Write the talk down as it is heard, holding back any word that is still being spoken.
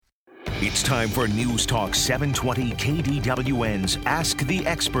It's time for News Talk 720 KDWN's Ask the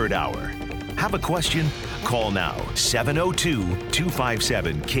Expert Hour. Have a question? Call now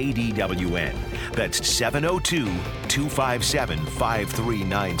 702-257-KDWN. That's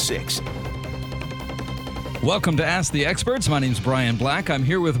 702-257-5396. Welcome to Ask the Experts. My name's Brian Black. I'm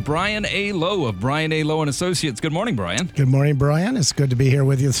here with Brian A. Lowe of Brian A. Lowe & Associates. Good morning, Brian. Good morning, Brian. It's good to be here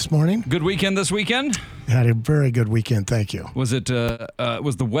with you this morning. Good weekend this weekend? Had a very good weekend, thank you. Was it?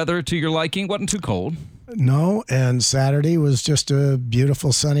 Was the weather to your liking? Wasn't too cold? No, and Saturday was just a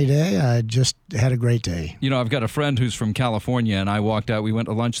beautiful sunny day. I just had a great day. You know, I've got a friend who's from California, and I walked out. We went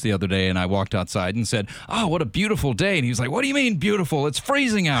to lunch the other day, and I walked outside and said, "Oh, what a beautiful day!" And he was like, "What do you mean beautiful? It's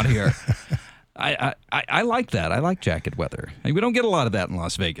freezing out here." I like that. I like jacket weather. We don't get a lot of that in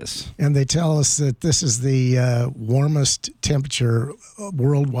Las Vegas. And they tell us that this is the warmest temperature,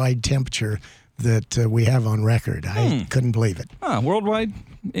 worldwide temperature, that we have on record. I couldn't believe it. Worldwide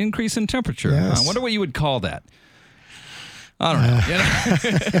increase in temperature. Yes. I wonder what you would call that. I don't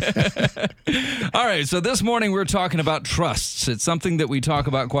know. All right, so this morning we're talking about trusts. It's something that we talk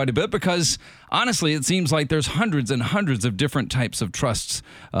about quite a bit because, honestly, it seems like there's hundreds and hundreds of different types of trusts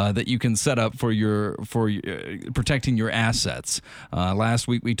that you can set up for protecting your assets. Last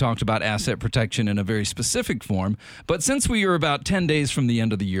week we talked about asset protection in a very specific form, but since we are about 10 days from the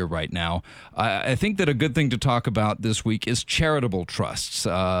end of the year right now, I think that a good thing to talk about this week is charitable trusts.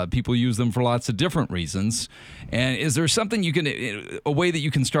 People use them for lots of different reasons. And is there something a way that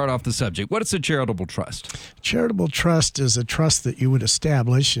you can start off the subject? What is a charitable trust? Charitable trust is a trust that you would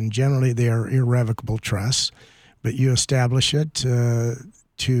establish, and generally they are irrevocable trusts, but you establish it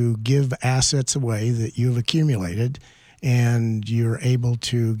to give assets away that you've accumulated, and you're able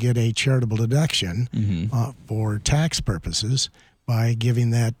to get a charitable deduction for tax purposes by giving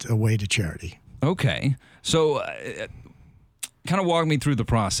that away to charity. Okay. So kind of walk me through the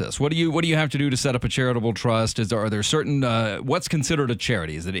process. What do you have to do to set up a charitable trust? Are there certain what's considered a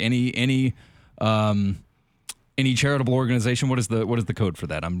charity? Is it any charitable organization? What is the code for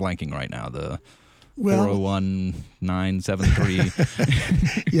that? I'm blanking right now. The 401973.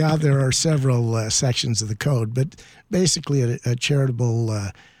 Yeah, there are several sections of the code, but basically a charitable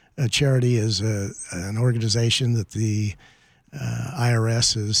charity is an organization that the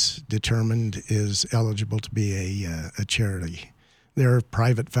IRS has determined is eligible to be a charity. There are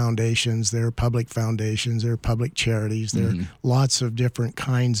private foundations, there are public foundations, there are public charities. There are lots of different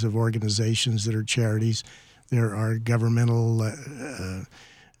kinds of organizations that are charities. There are governmental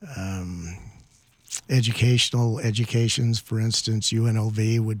educations. For instance,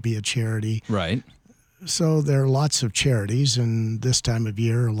 UNLV would be a charity. Right. So there are lots of charities, and this time of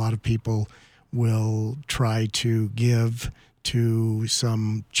year, a lot of people will try to give to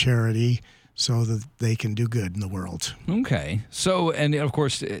some charity so that they can do good in the world. Okay. So, and of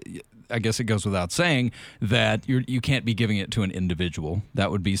course, I guess it goes without saying that you can't be giving it to an individual.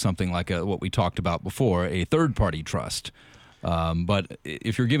 That would be something like what we talked about before, a third-party trust. But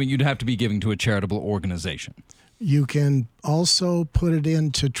if you're giving, you'd have to be giving to a charitable organization. You can also put it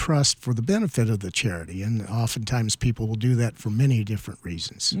into trust for the benefit of the charity, and oftentimes people will do that for many different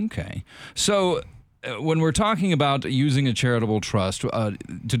reasons. Okay. So when we're talking about using a charitable trust to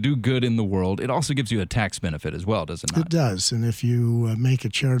do good in the world, it also gives you a tax benefit as well, does it not? It does. And if you make a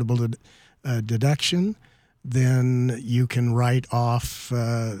charitable deduction, then you can write off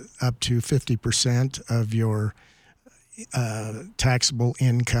up to 50% of your taxable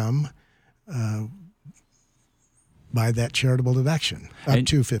income by that charitable deduction, up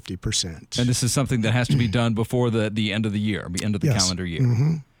to 50%. And this is something that has to be done before the end of the year, the end of the calendar year.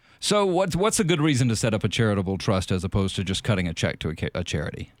 Mm-hmm. So what's a good reason to set up a charitable trust as opposed to just cutting a check to a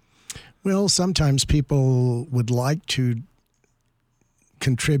charity? Well, sometimes people would like to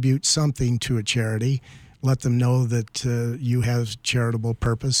contribute something to a charity, let them know that you have charitable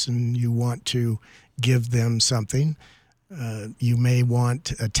purpose and you want to give them something. You may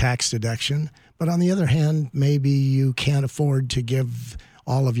want a tax deduction, but on the other hand, maybe you can't afford to give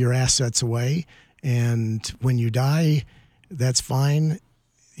all of your assets away, and when you die, that's fine.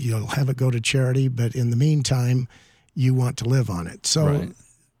 You'll have it go to charity, but in the meantime, you want to live on it. So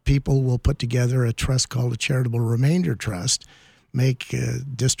people will put together a trust called a charitable remainder trust, make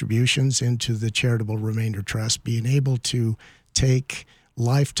distributions into the charitable remainder trust, being able to take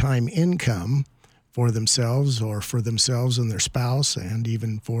lifetime income for themselves and their spouse, and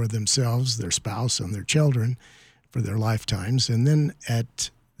even for themselves, their spouse, and their children for their lifetimes. And then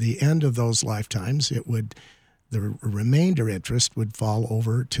at the end of those lifetimes, the remainder interest would fall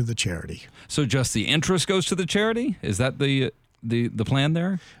over to the charity. So just the interest goes to the charity? Is that the the plan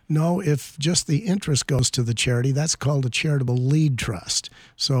there? No, if just the interest goes to the charity, that's called a charitable lead trust.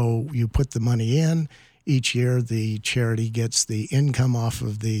 So you put the money in. Each year, the charity gets the income off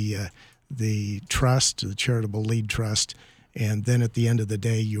of the trust, the charitable lead trust, and then at the end of the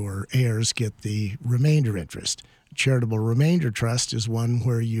day, your heirs get the remainder interest. Charitable remainder trust is one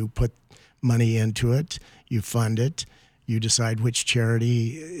where you put money into it, you fund it, you decide which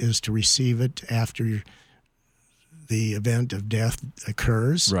charity is to receive it after the event of death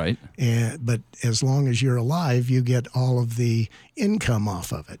occurs. Right. But as long as you're alive, you get all of the income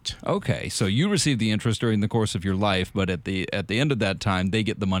off of it. Okay, so you receive the interest during the course of your life, but at the end of that time, they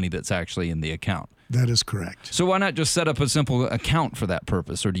get the money that's actually in the account. That is correct. So why not just set up a simple account for that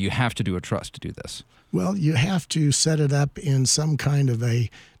purpose, or do you have to do a trust to do this? Well, you have to set it up in some kind of a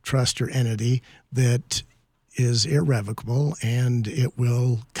trust or entity that is irrevocable, and it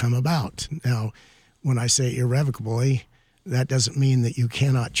will come about. Now, when I say irrevocably, that doesn't mean that you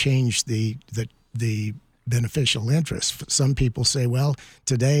cannot change the beneficial interest. Some people say, well,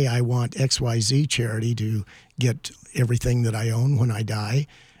 today I want XYZ charity to get everything that I own when I die,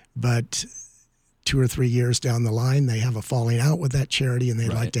 but 2 or 3 years down the line, they have a falling out with that charity and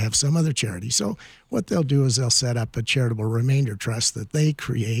they'd like to have some other charity. So what they'll do is they'll set up a charitable remainder trust that they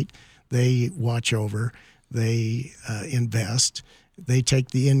create, they watch over, they invest, they take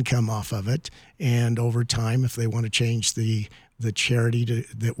the income off of it, and over time, if they want to change the charity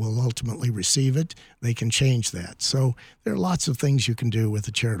that will ultimately receive it, they can change that. So there are lots of things you can do with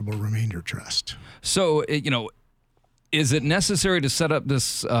a charitable remainder trust. So, is it necessary to set up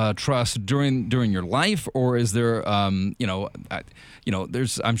this trust during your life, or is there, I'm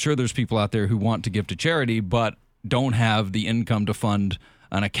sure there's people out there who want to give to charity but don't have the income to fund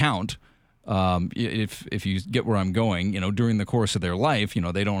an account. If you get where I'm going, during the course of their life,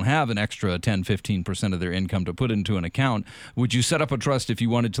 they don't have an extra 10, 15% of their income to put into an account. Would you set up a trust if you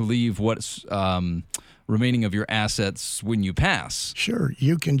wanted to leave what's remaining of your assets when you pass? Sure.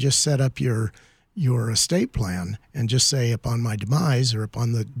 You can just set up your estate plan and just say, upon my demise or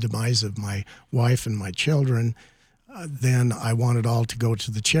upon the demise of my wife and my children, then I want it all to go to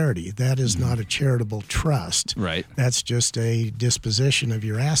the charity. That is not a charitable trust. Right. That's just a disposition of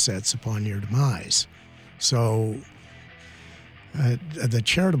your assets upon your demise. So the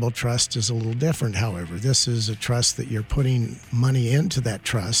charitable trust is a little different, however. This is a trust that you're putting money into that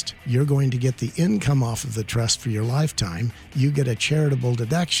trust. You're going to get the income off of the trust for your lifetime. You get a charitable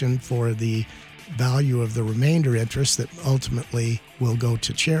deduction for the value of the remainder interest that ultimately will go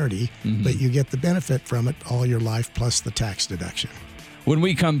to charity, but you get the benefit from it all your life plus the tax deduction. When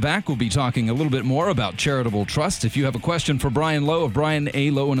we come back, we'll be talking a little bit more about charitable trust. If you have a question for Brian Lowe of Brian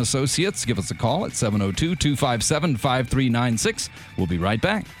A. Lowe & Associates, give us a call at 702-257-5396. We'll be right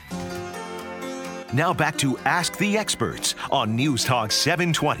back. Now back to Ask the Experts on News Talk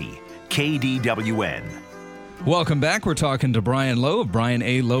 720 KDWN. Welcome back. We're talking to Brian Lowe of Brian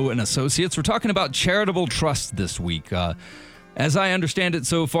A. Lowe & Associates. We're talking about charitable trust this week. As I understand it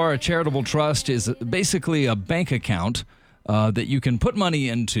so far, a charitable trust is basically a bank account that you can put money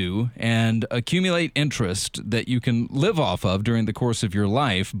into and accumulate interest that you can live off of during the course of your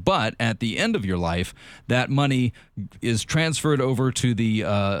life. But at the end of your life, that money is transferred over to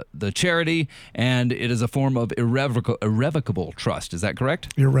the charity, and it is a form of irrevocable trust. Is that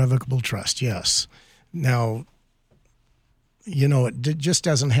correct? Irrevocable trust, yes. Now, it just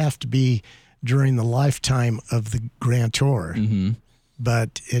doesn't have to be during the lifetime of the grantor,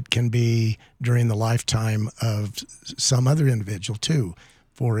 but it can be during the lifetime of some other individual too.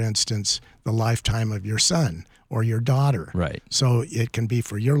 For instance, the lifetime of your son or your daughter. Right. So it can be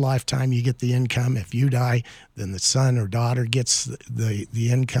for your lifetime, you get the income. If you die, then the son or daughter gets the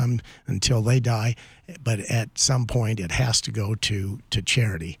income until they die. But at some point, it has to go to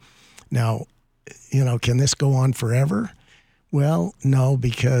charity. Now, can this go on forever? Well, no,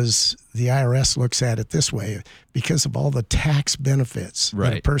 because the IRS looks at it this way. Because of all the tax benefits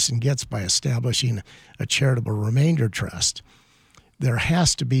that a person gets by establishing a charitable remainder trust, there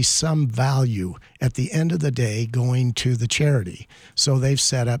has to be some value at the end of the day going to the charity. So they've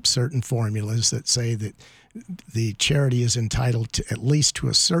set up certain formulas that say that the charity is entitled to at least to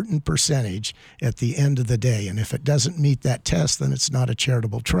a certain percentage at the end of the day. And if it doesn't meet that test, then it's not a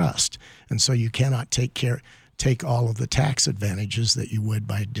charitable trust. And so you cannot take all of the tax advantages that you would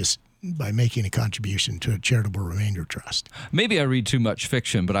by making a contribution to a charitable remainder trust. Maybe I read too much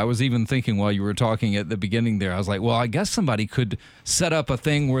fiction, but I was even thinking while you were talking at the beginning there, I was like, well, I guess somebody could set up a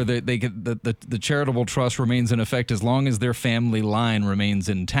thing where they get the charitable trust remains in effect as long as their family line remains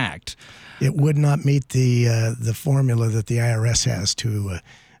intact. It would not meet the formula that the IRS has to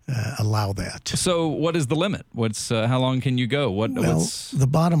allow that. So what is the limit? What's how long can you go? The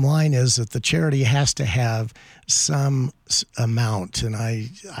bottom line is that the charity has to have some amount, and I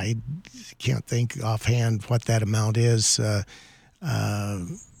can't think offhand what that amount is.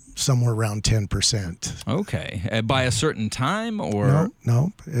 Somewhere around 10%. Okay, by a certain time, or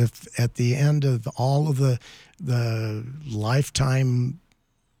no. If at the end of all of the lifetime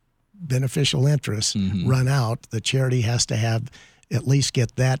beneficial interests run out, the charity has to have at least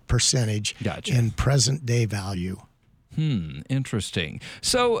get that percentage in present day value. Interesting.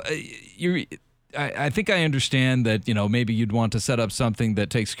 So I think I understand that, maybe you'd want to set up something that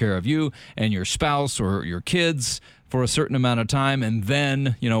takes care of you and your spouse or your kids for a certain amount of time, and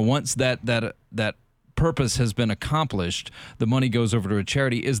then, once that purpose has been accomplished, the money goes over to a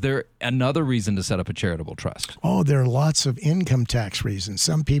charity. Is there another reason to set up a charitable trust? Oh, there are lots of income tax reasons.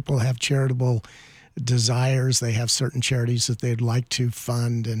 Some people have charitable desires. They have certain charities that they'd like to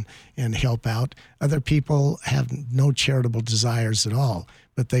fund and help out. Other people have no charitable desires at all,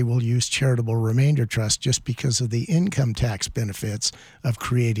 but they will use charitable remainder trust just because of the income tax benefits of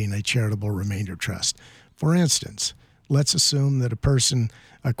creating a charitable remainder trust. For instance, let's assume that a person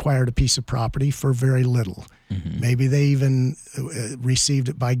acquired a piece of property for very little. Maybe they even received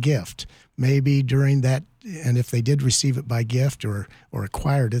it by gift. Maybe during that, and if they did receive it by gift or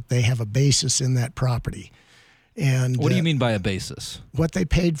acquired it, they have a basis in that property. And what do you mean by a basis? What they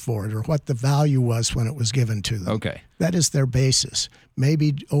paid for it or what the value was when it was given to them. Okay. That is their basis.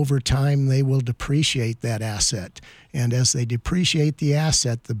 Maybe over time they will depreciate that asset. And as they depreciate the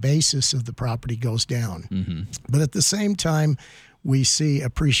asset, the basis of the property goes down. But at the same time, we see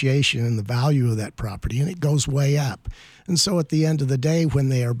appreciation in the value of that property, and it goes way up. And so at the end of the day, when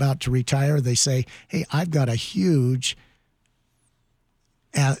they are about to retire, they say, hey, I've got a huge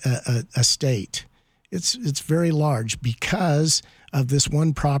estate. It's very large because of this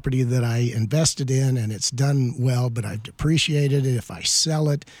one property that I invested in, and it's done well, but I've depreciated it. If I sell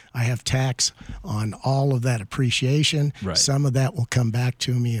it, I have tax on all of that appreciation. Right. Some of that will come back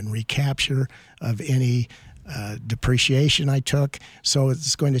to me in recapture of any depreciation I took. So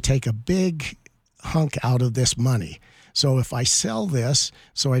it's going to take a big hunk out of this money. So if I sell this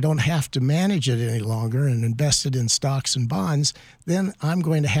so I don't have to manage it any longer and invest it in stocks and bonds, then I'm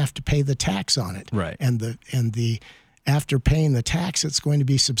going to have to pay the tax on it. Right. And the after paying the tax, it's going to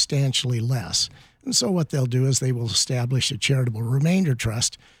be substantially less. And so what they'll do is they will establish a charitable remainder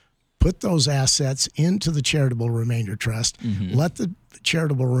trust, put those assets into the charitable remainder trust, let the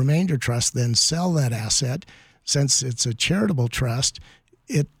charitable remainder trust then sell that asset. Since it's a charitable trust,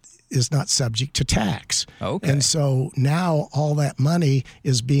 it is not subject to tax. Okay. And so now all that money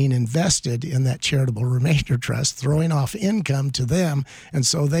is being invested in that charitable remainder trust, throwing off income to them. And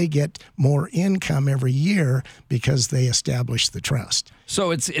so they get more income every year because they establish the trust.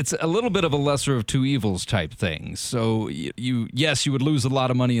 So it's a little bit of a lesser of two evils type thing. So you would lose a lot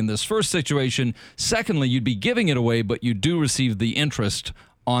of money in this first situation. Secondly, you'd be giving it away, but you do receive the interest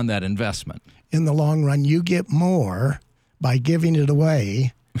on that investment. In the long run, you get more by giving it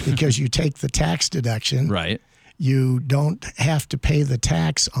away because you take the tax deduction. Right. You don't have to pay the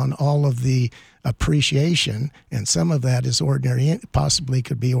tax on all of the appreciation, and some of that is possibly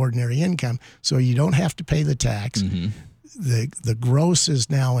could be ordinary income. So you don't have to pay the tax. The gross is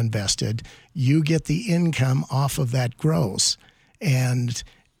now invested. You get the income off of that gross. And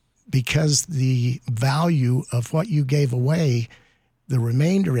because the value of what you gave away, the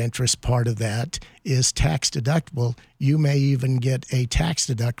remainder interest part of that is tax deductible. You may even get a tax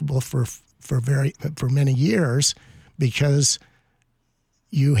deductible for many years because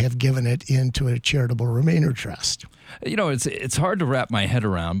you have given it into a charitable remainder trust. It's hard to wrap my head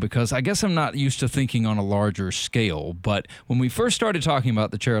around because I guess I'm not used to thinking on a larger scale. But when we first started talking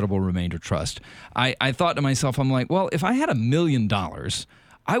about the charitable remainder trust, I thought to myself, I'm like, well, if I had $1 million,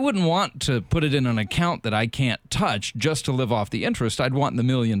 I wouldn't want to put it in an account that I can't touch just to live off the interest. I'd want the $1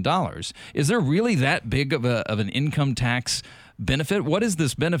 million. Is there really that big of an income tax benefit? What is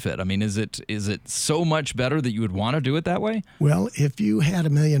this benefit? I mean, is it so much better that you would want to do it that way? Well, if you had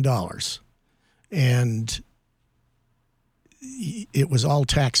 $1 million and it was all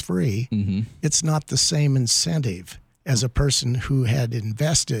tax-free, it's not the same incentive as a person who had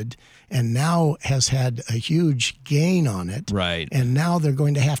invested and now has had a huge gain on it. Right. And now they're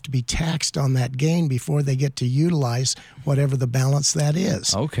going to have to be taxed on that gain before they get to utilize whatever the balance that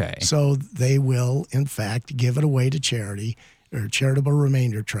is. Okay. So they will, in fact, give it away to charity. or charitable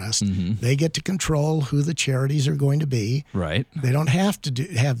remainder trust. They get to control who the charities are going to be. Right. They don't have to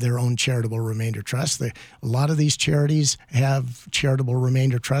have their own charitable remainder trust. A lot of these charities have charitable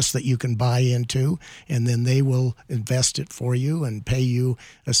remainder trusts that you can buy into, and then they will invest it for you and pay you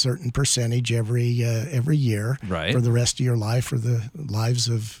a certain percentage every year for the rest of your life or the lives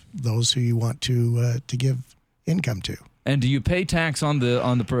of those who you want to give income to. And do you pay tax on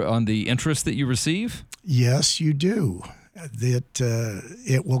the interest that you receive? Yes, you do.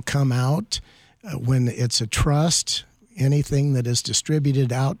 It will come out when it's a trust. Anything that is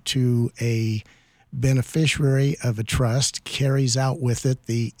distributed out to a beneficiary of a trust carries out with it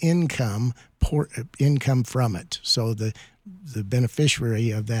the income from it. So the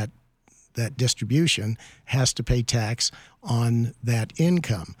beneficiary of that distribution has to pay tax on that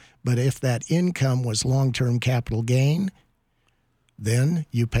income. But if that income was long-term capital gain, then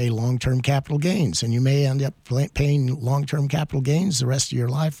you pay long-term capital gains, and you may end up paying long-term capital gains the rest of your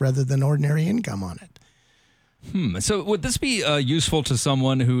life rather than ordinary income on it. So would this be useful to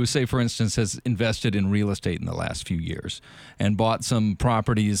someone who, say, for instance, has invested in real estate in the last few years and bought some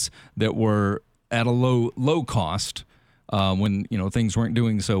properties that were at a low cost when things weren't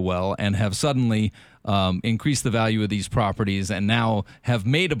doing so well, and have suddenly increased the value of these properties and now have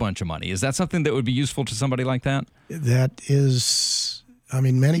made a bunch of money? Is that something that would be useful to somebody like that? That is,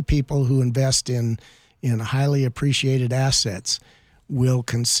 many people who invest in highly appreciated assets will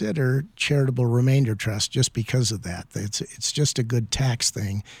consider charitable remainder trust just because of that. It's just a good tax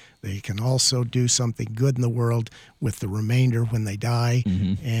thing. They can also do something good in the world with the remainder when they die,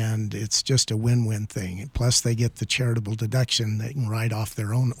 and it's just a win-win thing. Plus, they get the charitable deduction they can write off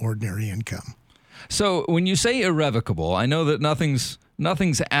their own ordinary income. So when you say irrevocable, I know that nothing's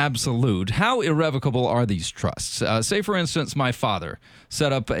absolute. How irrevocable are these trusts? Say, for instance, my father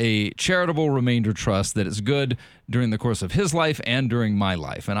set up a charitable remainder trust that is good during the course of his life and during my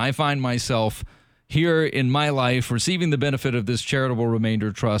life, and I find myself here in my life receiving the benefit of this charitable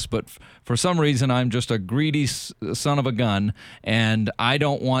remainder trust, but for some reason I'm just a greedy son of a gun, and I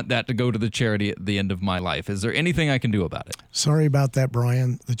don't want that to go to the charity at the end of my life. Is there anything I can do about it? Sorry about that,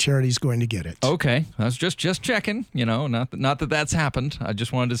 Brian. The charity's going to get it. Okay. I was just checking, not that that's happened. I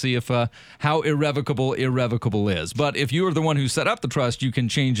just wanted to see if how irrevocable is. But if you are the one who set up the trust, you can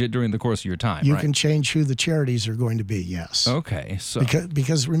change it during the course of your time, You right? can change who the charities are going to be, yes. Okay. So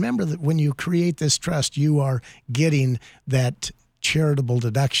because remember that when you create this trust, you are getting that charitable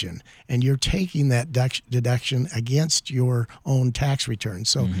deduction, and you're taking that deduction against your own tax return.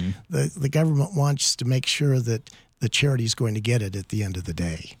 So the government wants to make sure that the charity is going to get it at the end of the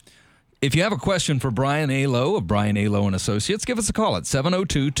day. If you have a question for Brian A. Lowe of Brian A. Lowe & Associates, give us a call at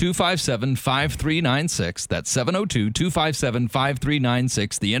 702-257-5396. That's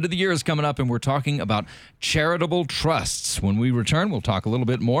 702-257-5396. The end of the year is coming up, and we're talking about charitable trusts. When we return, we'll talk a little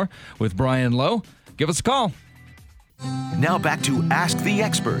bit more with Brian Lowe. Give us a call. Now back to Ask the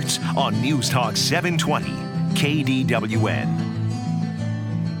Experts on News Talk 720 KDWN.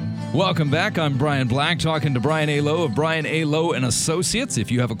 Welcome back. I'm Brian Black, talking to Brian A. Lowe of Brian A. Lowe & Associates.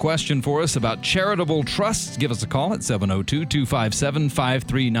 If you have a question for us about charitable trusts, give us a call at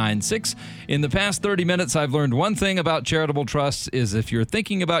 702-257-5396. In the past 30 minutes, I've learned one thing about charitable trusts is if you're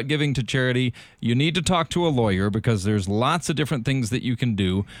thinking about giving to charity, you need to talk to a lawyer, because there's lots of different things that you can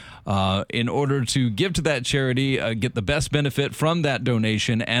do in order to give to that charity, get the best benefit from that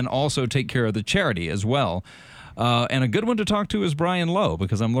donation, and also take care of the charity as well. And a good one to talk to is Brian Lowe,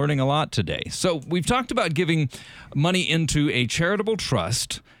 because I'm learning a lot today. So we've talked about giving money into a charitable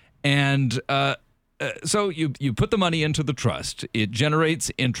trust, and so you put the money into the trust. It generates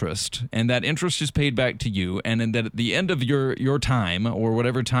interest, and that interest is paid back to you. And then at the end of your time, or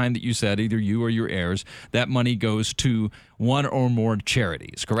whatever time that you said, either you or your heirs, that money goes to one or more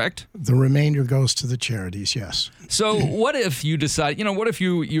charities, correct? The remainder goes to the charities, yes. So what if you decide, what if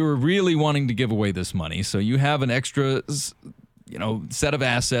you're really wanting to give away this money? So you have an extra set of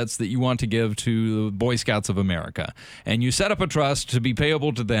assets that you want to give to the Boy Scouts of America, and you set up a trust to be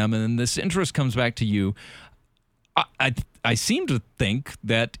payable to them, and then this interest comes back to you. I seem to think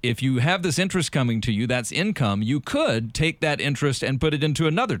that if you have this interest coming to you, that's income, you could take that interest and put it into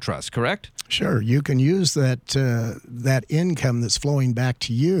another trust, correct? Sure. You can use that income that's flowing back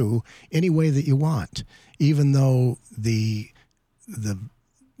to you any way that you want, even though the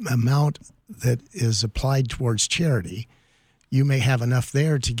amount that is applied towards charity, you may have enough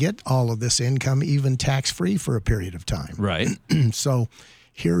there to get all of this income even tax-free for a period of time. Right. So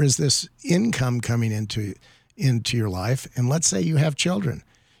here is this income coming into your life, and let's say you have children.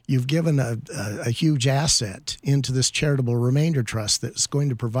 You've given a huge asset into this charitable remainder trust that's going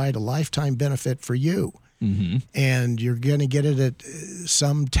to provide a lifetime benefit for you. and you're going to get it at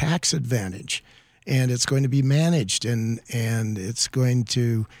some tax advantage, and it's going to be managed, and it's going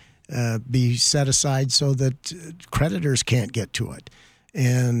to be set aside so that creditors can't get to it.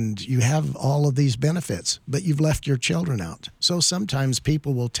 And you have all of these benefits, but you've left your children out. So sometimes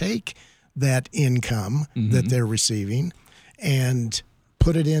people will take that income that they're receiving and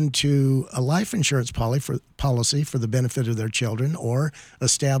put it into a life insurance policy for the benefit of their children, or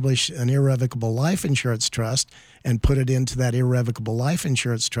establish an irrevocable life insurance trust and put it into that irrevocable life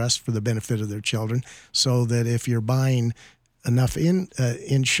insurance trust for the benefit of their children, so that if you're buying enough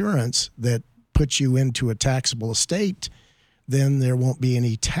insurance that puts you into a taxable estate, then there won't be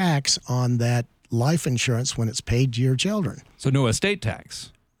any tax on that life insurance when it's paid to your children. So no estate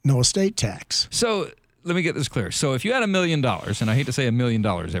tax. No estate tax. So let me get this clear. So if you had $1 million, and I hate to say $1 million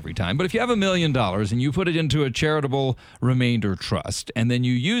every time, but if you have $1 million and you put it into a charitable remainder trust, and then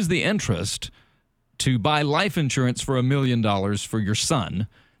you use the interest to buy life insurance for $1 million for your son,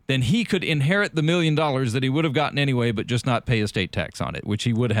 then he could inherit the $1 million that he would have gotten anyway, but just not pay estate tax on it, which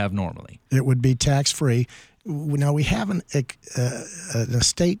he would have normally. It would be tax-free. Now, we have an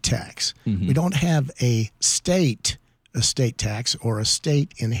estate tax. We don't have a state estate tax or a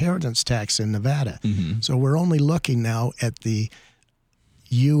state inheritance tax in Nevada. So we're only looking now at the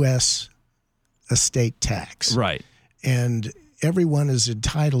U.S. estate tax. Right. And everyone is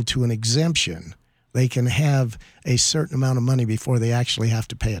entitled to an exemption. They can have a certain amount of money before they actually have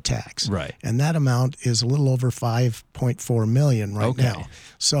to pay a tax. Right. And that amount is a little over $5.4 million right now.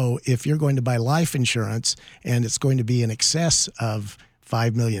 So if you're going to buy life insurance and it's going to be in excess of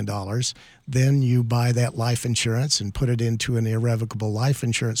 $5 million, then you buy that life insurance and put it into an irrevocable life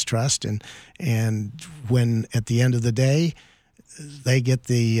insurance trust. And when at the end of the day, they get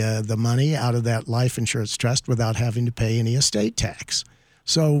the money out of that life insurance trust without having to pay any estate tax.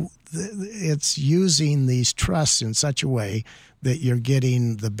 So it's using these trusts in such a way that you're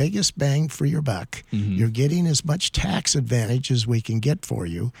getting the biggest bang for your buck. You're getting as much tax advantage as we can get for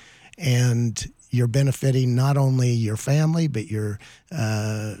you, and you're benefiting not only your family, but you're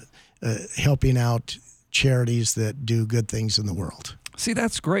helping out charities that do good things in the world. See,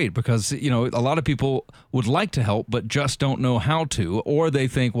 that's great because, a lot of people would like to help but just don't know how to, or they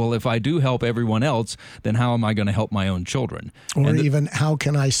think, well, if I do help everyone else, then how am I going to help my own children? Or even how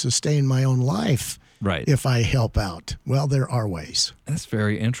can I sustain my own life if I help out? Well, there are ways. That's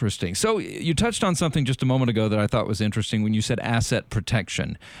very interesting. So you touched on something just a moment ago that I thought was interesting when you said asset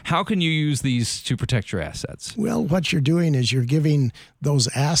protection. How can you use these to protect your assets? Well, what you're doing is you're giving those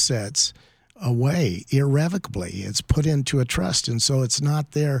assets away irrevocably. It's put into a trust, and so it's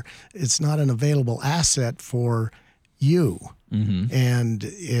not there. It's not an available asset for you. And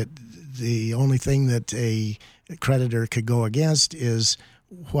the only thing that a creditor could go against is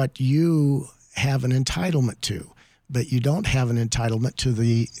what you have an entitlement to, but you don't have an entitlement to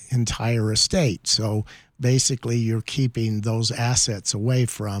the entire estate. So basically, you're keeping those assets away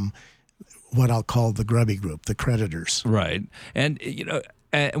from what I'll call the grubby group, the creditors. Right. And,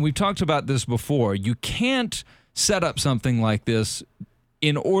 and we've talked about this before. You can't set up something like this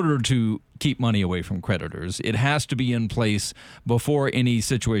in order to keep money away from creditors. It has to be in place before any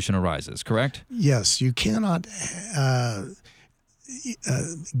situation arises, correct? Yes. You cannot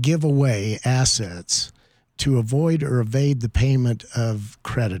give away assets to avoid or evade the payment of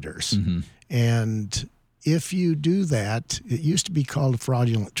creditors. And if you do that, it used to be called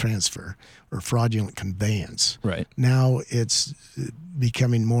fraudulent transfer or fraudulent conveyance. Right. Now it's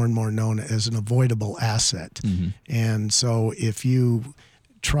becoming more and more known as an avoidable asset. And so if you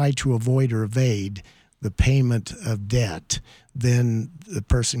try to avoid or evade the payment of debt, then the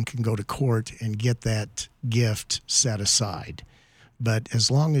person can go to court and get that gift set aside. But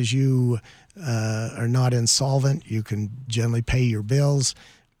as long as you are not insolvent, you can generally pay your bills.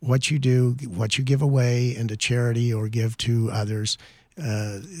 What you do, what you give away into charity or give to others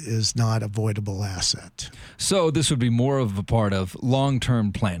is not avoidable asset. So this would be more of a part of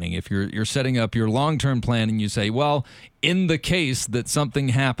long-term planning. If you're setting up your long-term plan and you say, well, in the case that something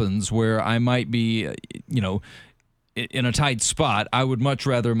happens where I might be, in a tight spot, I would much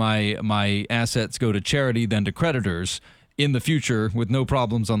rather my assets go to charity than to creditors. In the future, with no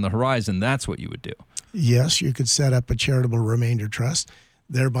problems on the horizon, that's what you would do. Yes, you could set up a charitable remainder trust,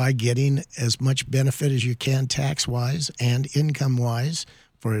 thereby getting as much benefit as you can tax-wise and income-wise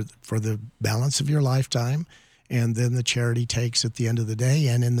for the balance of your lifetime, and then the charity takes at the end of the day.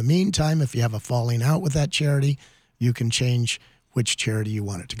 And in the meantime, if you have a falling out with that charity, you can change which charity you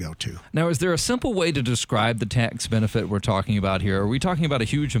want it to go to. Now, is there a simple way to describe the tax benefit we're talking about here? Are we talking about a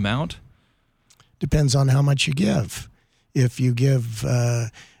huge amount? Depends on how much you give. If you give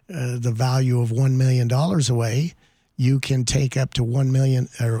the value of $1 million away, you can take up to $1 million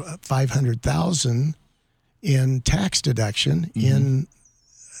or $500,000 in tax deduction.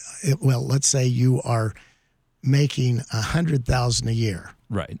 Well, let's say you are making $100,000 a year,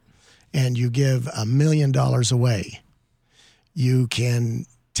 Right. and you give $1 million away. You can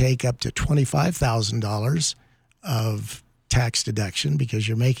take up to $25,000 of tax deduction because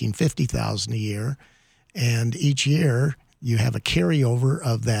you're making $50,000 a year, and each year you have a carryover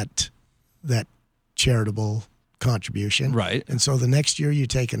of that charitable contribution. Right. And so the next year you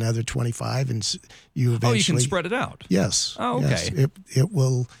take another 25 and you eventually... Oh, you can spread it out. Yes. Oh, okay. Yes, it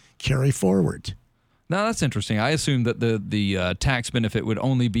will carry forward. Now, that's interesting. I assumed that the tax benefit would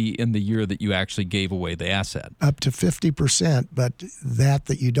only be in the year that you actually gave away the asset. Up to 50%, but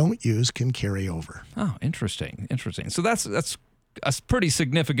that you don't use can carry over. Oh, interesting. So that's a pretty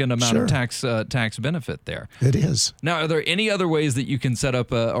significant amount Sure. of tax benefit there. It is. Now, are there any other ways that you can set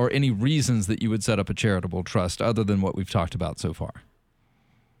up or any reasons that you would set up a charitable trust other than what we've talked about so far?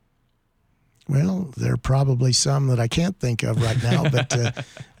 Well, there are probably some that I can't think of right now, but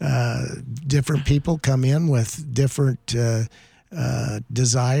different people come in with different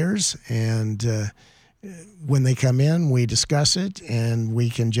desires, and when they come in, we discuss it, and we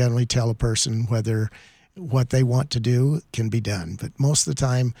can generally tell a person whether what they want to do can be done. But most of the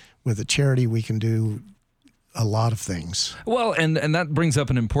time, with a charity, we can do a lot of things. Well, and that brings up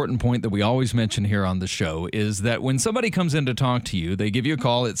an important point that we always mention here on the show is that when somebody comes in to talk to you, they give you a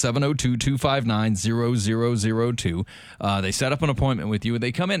call at 702-259-0002. They set up an appointment with you.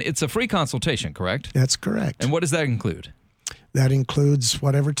 They come in. It's a free consultation, correct? That's correct. And what does that include? That includes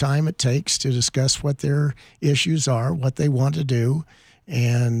whatever time it takes to discuss what their issues are, what they want to do,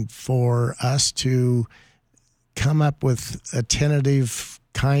 and for us to come up with a tentative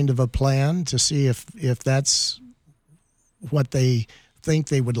kind of a plan to see if that's what they think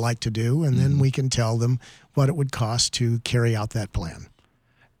they would like to do, and then we can tell them what it would cost to carry out that plan.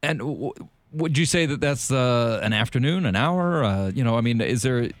 And would you say that that's an afternoon, an hour? Is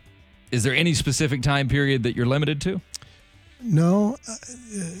there any specific time period that you're limited to? No,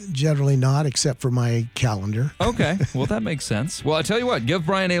 generally not, except for my calendar. Okay, well, that makes sense. Well, I tell you what, give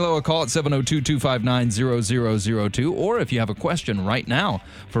Brian Alo a call at 702-259-0002, or if you have a question right now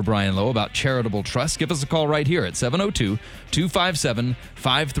for Brian Lowe about charitable trust, give us a call right here at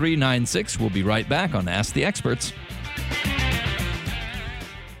 702-257-5396. We'll be right back on Ask the Experts.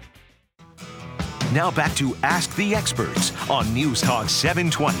 Now back to Ask the Experts on News Talk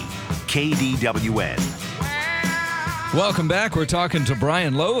 720 KDWN. Welcome back. We're talking to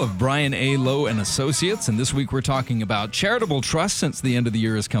Brian Lowe of Brian A. Lowe and Associates, and this week we're talking about charitable trust since the end of the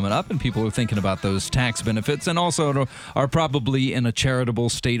year is coming up and people are thinking about those tax benefits and also are probably in a charitable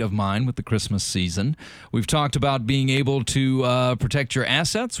state of mind with the Christmas season. We've talked about being able to protect your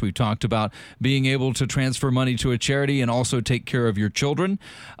assets. We've talked about being able to transfer money to a charity and also take care of your children.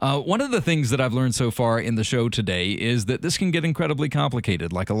 One of the things that I've learned so far in the show today is that this can get incredibly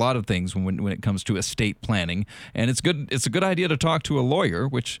complicated, like a lot of things when it comes to estate planning, and it's a good idea to talk to a lawyer,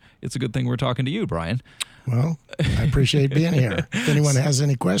 which it's a good thing we're talking to you, Brian. Well, I appreciate being here. If anyone has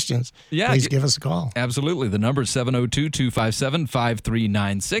any questions, please give us a call. Absolutely. The number is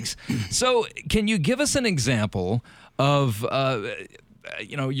 702-257-5396. So can you give us an example of,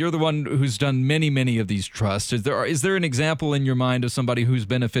 you're the one who's done many of these trusts. Is there an example in your mind of somebody who's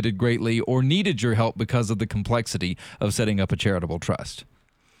benefited greatly or needed your help because of the complexity of setting up a charitable trust?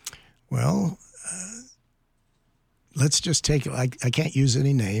 Well, let's just take, I can't use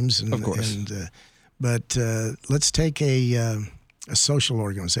any names. Of course. But let's take a social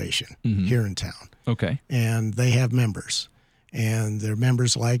organization here in town. Okay. And they have members. And their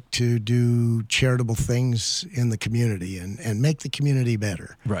members like to do charitable things in the community and make the community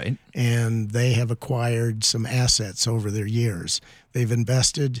better. Right. And they have acquired some assets over their years. They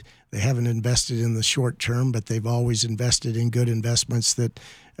haven't invested in the short term, but they've always invested in good investments that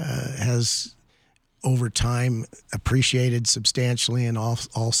has over time appreciated substantially and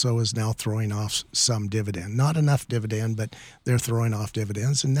also is now throwing off some dividend. Not enough dividend, but they're throwing off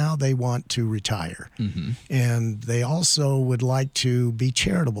dividends, and now they want to retire. Mm-hmm. And they also would like to be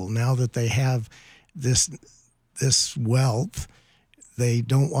charitable. Now that they have this wealth, they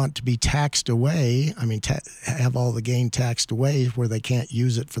don't want to be taxed away. I mean, have all the gain taxed away where they can't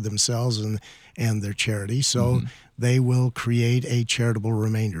use it for themselves and their charity. So they will create a charitable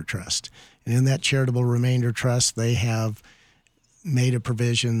remainder trust. And in that charitable remainder trust, they have made a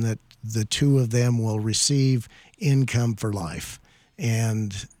provision that the two of them will receive income for life.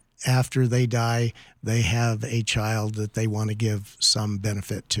 And after they die, they have a child that they want to give some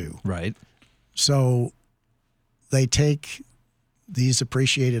benefit to. Right. So they take these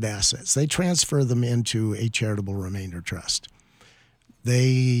appreciated assets. They transfer them into a charitable remainder trust.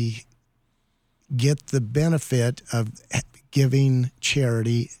 They get the benefit of giving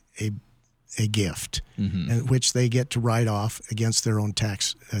charity a gift, and which they get to write off against their own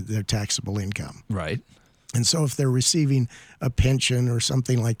their taxable income. Right. And so if they're receiving a pension or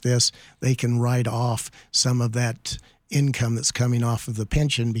something like this, they can write off some of that income that's coming off of the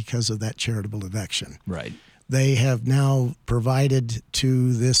pension because of that charitable deduction. Right. They have now provided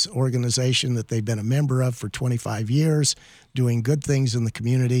to this organization that they've been a member of for 25 years, doing good things in the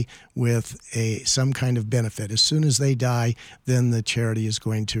community with some kind of benefit. As soon as they die, then the charity is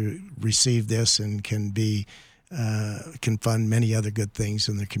going to receive this and can fund many other good things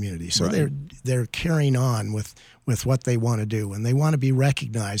in the community. So they're carrying on with what they want to do, and they want to be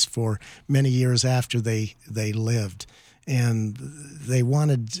recognized for many years after they lived. And they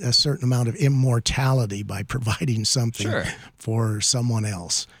wanted a certain amount of immortality by providing something for someone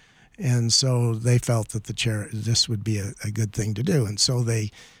else. And so they felt that this would be a good thing to do. And so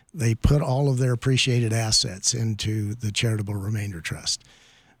they put all of their appreciated assets into the charitable remainder trust.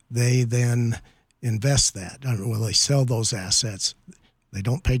 They then invest that. Well, they sell those assets. They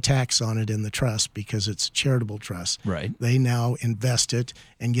don't pay tax on it in the trust because it's a charitable trust. Right. They now invest it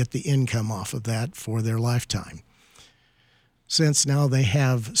and get the income off of that for their lifetime. Since now they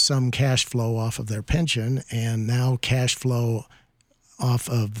have some cash flow off of their pension and now cash flow off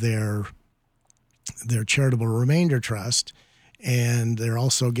of their charitable remainder trust, and they're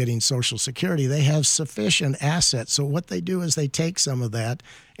also getting Social Security, they have sufficient assets. So what they do is they take some of that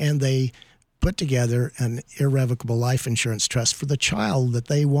and they put together an irrevocable life insurance trust for the child that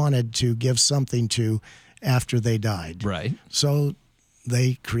they wanted to give something to after they died. Right. So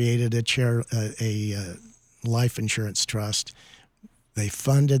they created a life insurance trust. They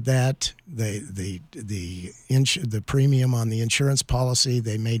funded that. The premium on the insurance policy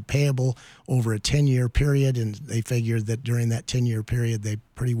they made payable over a 10-year period, and they figured that during that 10-year period they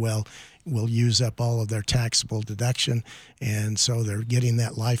pretty well will use up all of their taxable deduction, and so they're getting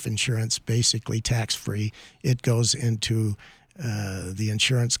that life insurance basically tax-free. It goes into the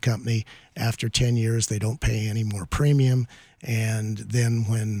insurance company. After 10 years, they don't pay any more premium, and then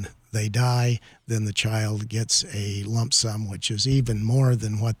when they die, then the child gets a lump sum, which is even more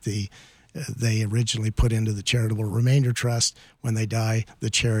than what they originally put into the charitable remainder trust. When they die, the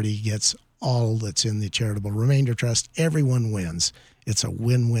charity gets all that's in the charitable remainder trust. Everyone wins. It's a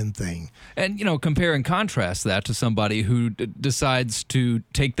win-win thing. And, compare and contrast that to somebody who decides to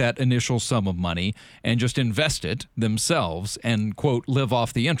take that initial sum of money and just invest it themselves and, quote, live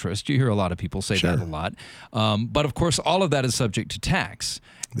off the interest. You hear a lot of people say that a lot. But, of course, all of that is subject to tax.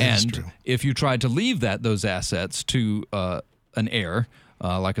 That's and true. If you try to leave those assets to an heir,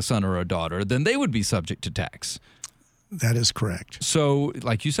 like a son or a daughter, then they would be subject to tax. That is correct. So,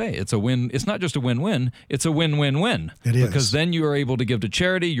 like you say, it's a win. It's not just a win-win. It's a win-win-win. It is. Because then you are able to give to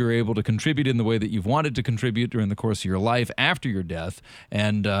charity. You're able to contribute in the way that you've wanted to contribute during the course of your life after your death.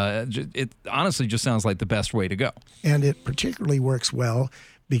 And it honestly just sounds like the best way to go. And it particularly works well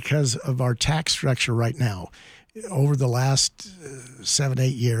because of our tax structure right now. Over the last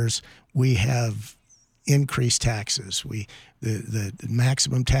 7-8 years, we have increased taxes. The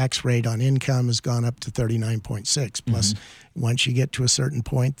maximum tax rate on income has gone up to 39.6. Plus, once you get to a certain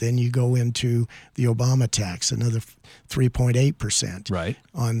point, then you go into the Obama tax, another 3.8%. Right.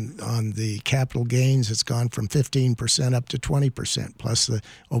 On the capital gains, it's gone from 15% up to 20%, plus the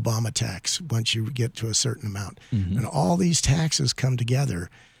Obama tax once you get to a certain amount. And all these taxes come together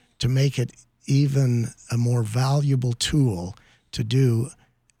to make it even a more valuable tool to do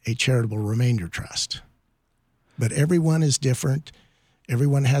a charitable remainder trust. But everyone is different.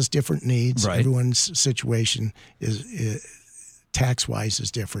 Everyone has different needs. Right. Everyone's situation is tax-wise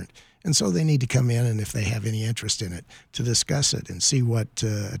is different. And so they need to come in, and if they have any interest in it, to discuss it and see what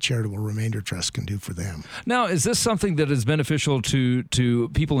a charitable remainder trust can do for them. Now, is this something that is beneficial to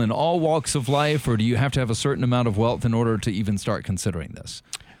people in all walks of life, or do you have to have a certain amount of wealth in order to even start considering this?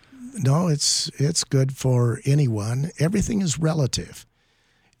 No, it's good for anyone. Everything is relative.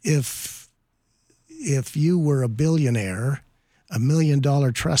 If you were a billionaire, $1 million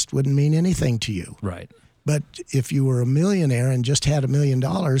trust wouldn't mean anything to you. Right. But if you were a millionaire and just had $1 million,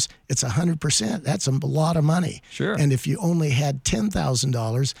 it's 100%. That's a lot of money. Sure. And if you only had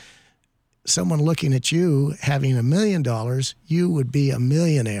 $10,000, someone looking at you having $1 million, you would be a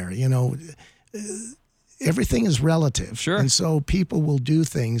millionaire. Everything is relative. Sure. And so people will do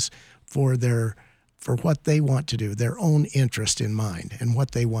things for what they want to do, their own interest in mind and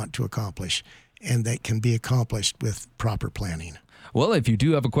what they want to accomplish. And that can be accomplished with proper planning. Well, if you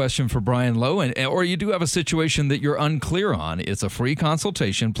do have a question for Brian Lowe, or you do have a situation that you're unclear on, it's a free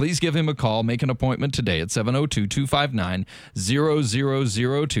consultation. Please give him a call. Make an appointment today at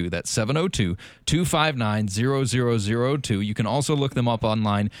 702-259-0002. That's 702-259-0002. You can also look them up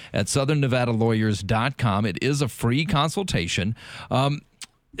online at southernnevadalawyers.com. It is a free consultation.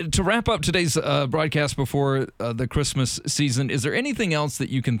 To wrap up today's broadcast before the Christmas season, is there anything else that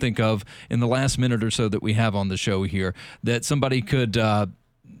you can think of in the last minute or so that we have on the show here that somebody could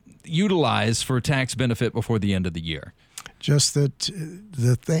utilize for tax benefit before the end of the year? Just that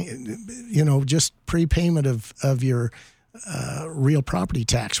the thing, just prepayment of your real property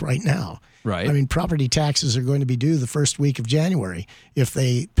tax right now. Right. I mean, property taxes are going to be due the first week of January. If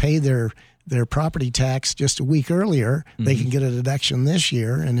they pay their property tax just a week earlier, they can get a deduction this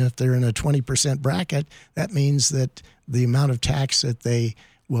year. And if they're in a 20% bracket, that means that the amount of tax that they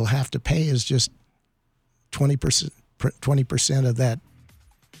will have to pay is just 20% of that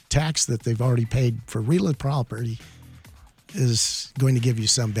tax that they've already paid for real property is going to give you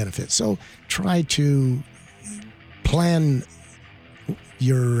some benefit. So try to plan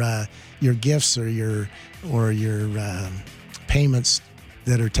your gifts or your payments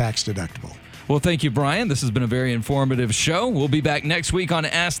that are tax deductible. Well, thank you, Brian. This has been a very informative show. We'll be back next week on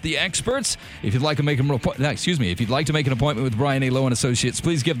Ask the Experts. If you'd like to make an appointment with Brian A. Lowe and Associates,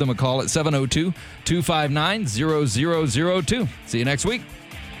 please give them a call at 702-259-0002. See you next week.